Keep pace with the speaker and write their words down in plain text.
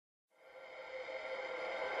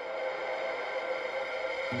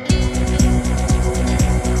Hey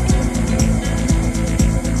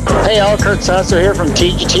all, Kurt Sasso here from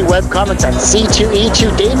TGT Webcomics at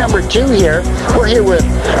C2E2, day number 2 here. We're here with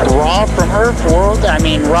Rob from Erfworld. I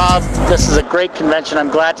mean, Rob, this is a great convention. I'm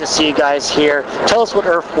glad to see you guys here. Tell us what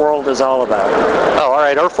Erfworld is all about. Oh, all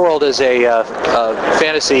right. Erfworld is a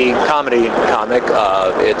fantasy comedy comic.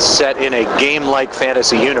 It's set in a game-like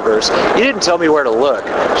fantasy universe. You didn't tell me where to look.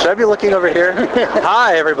 Should I be looking over here?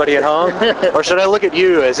 Hi, everybody at home. Or should I look at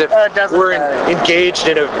you as if we're engaged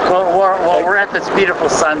in a... Well, we're at this beautiful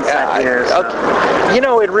sunset here. So. Okay. You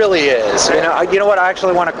know, it really is. You know what? I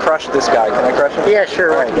actually want to crush this guy. Can I crush him? Yeah,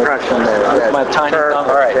 sure. I can crush him there. With my tiny thumb.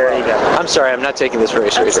 All right. There you go. I'm sorry. I'm not taking this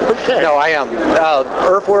very seriously. Okay. No, I am.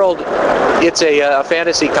 Erfworld, it's a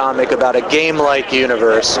fantasy comic about a game-like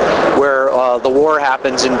universe where the war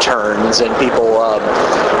happens in turns, and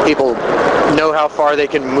people know how far they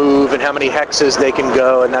can move and how many hexes they can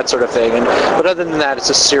go and that sort of thing. But other than that, it's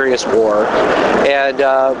a serious war. And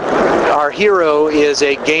our hero is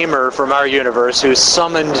a gamer from our universe who's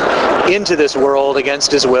summoned into this world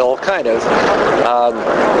against his will, kind of.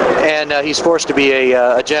 And he's forced to be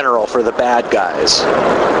a general for the bad guys.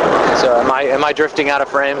 So am I drifting out of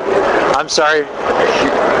frame? I'm sorry.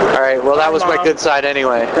 All right. Well, that was my good side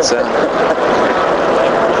anyway. So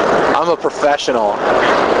I'm a professional.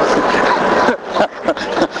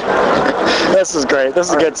 This is great. This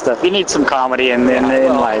is good stuff. You need some comedy in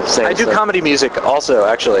life. I do comedy music also,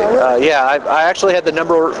 actually. Yeah, I actually had the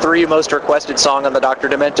 #3 most requested song on the Dr.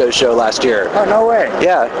 Demento show last year. Oh, no way.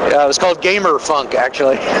 Yeah, it was called Gamer Funk,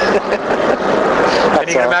 actually. And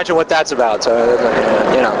you can imagine what that's about. So,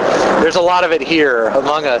 you know, there's a lot of it here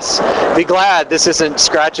among us. Be glad this isn't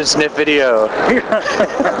scratch and sniff video.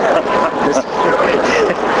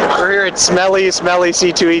 We're here at smelly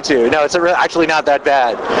C2E2. No, it's actually not that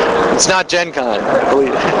bad. It's not Gen Con.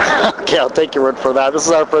 Okay, I'll take your word for that. This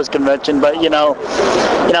is our first convention, but you know,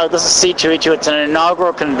 this is C2E2. It's an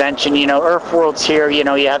inaugural convention. You know, Erfworld's here. You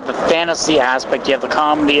know, you have the fantasy aspect, you have the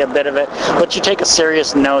comedy, a bit of it, but you take a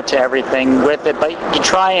serious note to everything with it. But you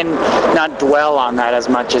try and not dwell on that as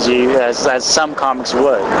much as some comics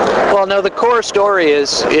would. Well, no, the core story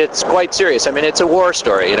it's quite serious. I mean, it's a war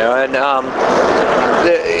story, you know, and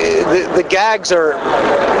the gags are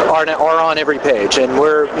on every page, and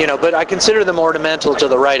but I consider them ornamental to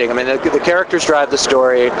the writing. I mean, the characters drive the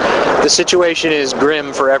story. The situation is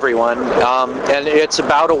grim for everyone, and it's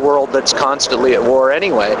about a world that's constantly at war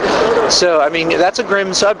anyway. So, I mean, that's a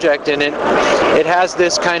grim subject, and it has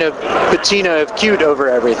this kind of patina of cute over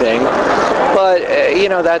everything. But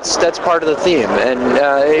that's part of the theme, and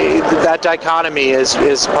that dichotomy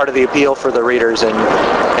is part of the appeal for the readers, and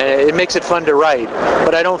it makes it fun to write.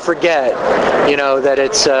 But I don't forget, that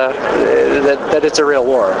it's that it's a real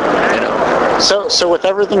war. So with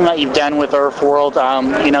everything that you've done with Erfworld,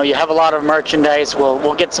 you have a lot of merchandise.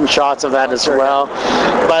 We'll get some shots of that as well.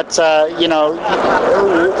 But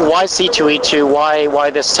why C2E2? Why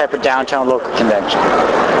this type of downtown local convention?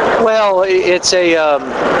 Well, it's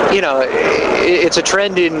it's a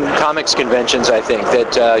trend in comics conventions, I think,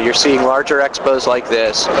 that you're seeing larger expos like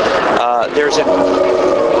this. There's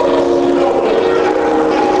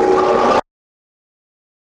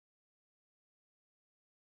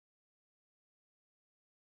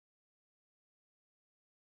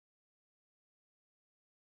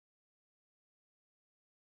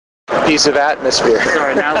piece of atmosphere.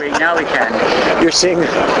 Sorry, now we can. You're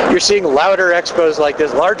seeing louder expos like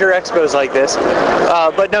this, larger expos like this,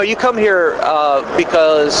 but no, you come here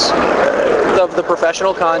because of the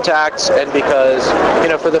professional contacts, and because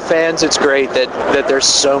for the fans it's great that there's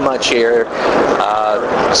so much here,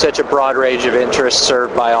 such a broad range of interests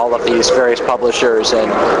served by all of these various publishers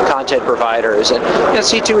and content providers, and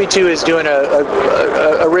C2E2 is doing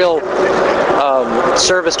a real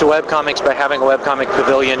service to webcomics by having a webcomic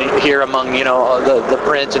pavilion here among the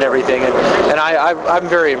print and everything, and I'm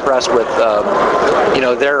very impressed with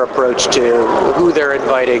their approach to who they're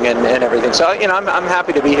inviting and everything. So I'm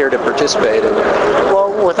happy to be here to participate.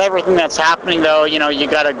 Well, with everything that's happening though, you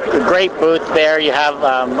got a great booth there. You have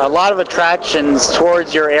a lot of attractions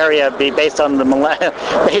towards your area based on the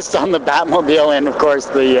Batmobile and of course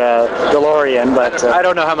the Delorian. But I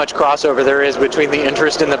don't know how much crossover there is between the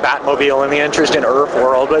interest in the Batmobile and the interest in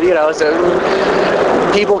Erfworld, but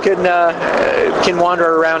so people can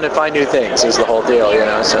wander around and find new things is the whole deal,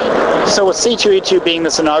 So with C2E2 being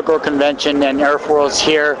this inaugural convention and Erfworld's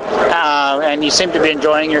here, and you seem to be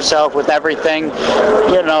enjoying yourself with everything,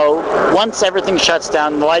 once everything shuts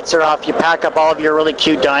down, the lights are off, you pack up all of your really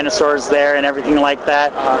cute dinosaurs there and everything like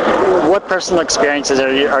that. What personal experiences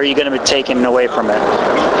are you going to be taking away from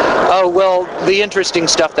it? Oh, well, the interesting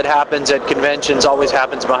stuff that happens at conventions always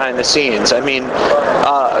happens behind the scenes. I mean,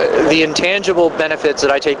 the intangible benefits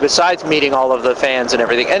that I take besides meeting all of the fans and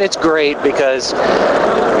everything, and it's great because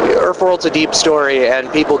Erfworld's a deep story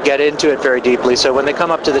and people get into it very deeply, so when they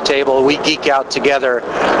come up to the table, we geek out together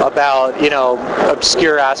about, you know,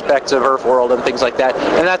 obscure aspects of Erfworld and things like that,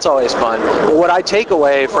 and that's always fun. But what I take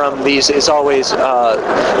away from these is always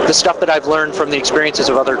the stuff that I've learned from the experiences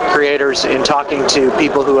of other creators in talking to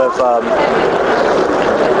people who have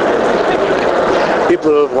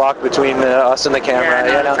walked between us and the camera.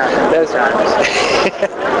 Yeah, you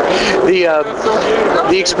know,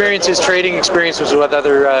 the experiences, trading experiences with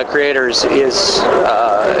other creators is,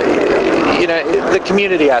 you know, the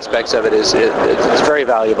community aspects of it is it's very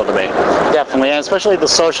valuable to me. Definitely, and especially the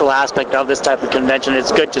social aspect of this type of convention.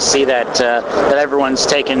 It's good to see that that everyone's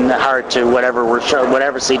taken heart to whatever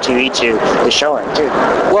whatever C2E2 is showing too.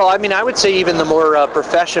 Well, I mean, I would say even the more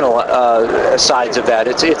professional sides of that.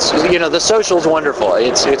 It's you know, the social's wonderful.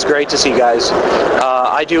 It's great to see guys.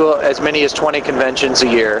 I do as many as 20 conventions a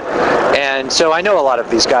year, and so I know a lot of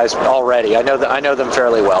these guys already. I know them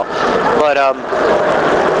fairly well, but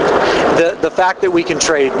the fact that we can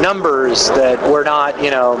trade numbers that we're not,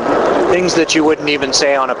 you know, things that you wouldn't even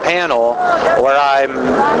say on a panel, where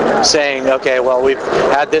I'm saying, okay, well, we've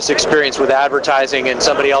had this experience with advertising, and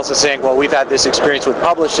somebody else is saying, well, we've had this experience with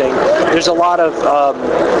publishing. There's a lot of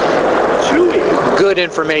good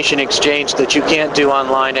information exchange that you can't do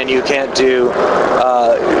online and you can't do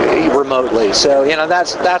remotely. So, you know,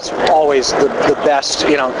 that's always the best.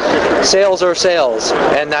 You know, sales are sales,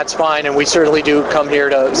 and that's fine, and we certainly do come here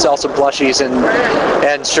to sell some plushies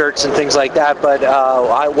and shirts and things like that, but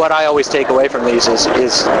what I always take away from these is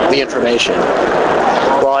the information.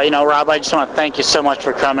 Well, you know, Rob, I just want to thank you so much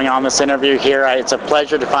for coming on this interview here. It's a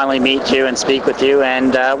pleasure to finally meet you and speak with you.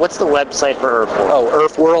 And what's the website for Erfworld? Oh,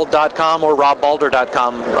 Erfworld.com or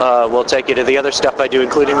robbalder.com will take you to the other stuff I do,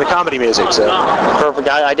 including the comedy music. So perfect.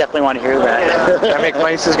 I definitely want to hear that. I make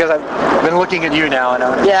faces because I've been looking at you now. And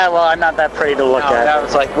yeah, well, I'm not that pretty to look at. I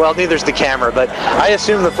was like, well, neither's the camera, but I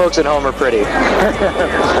assume the folks at home are pretty.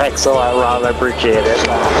 Thanks a lot, Rob. I appreciate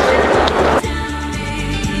it.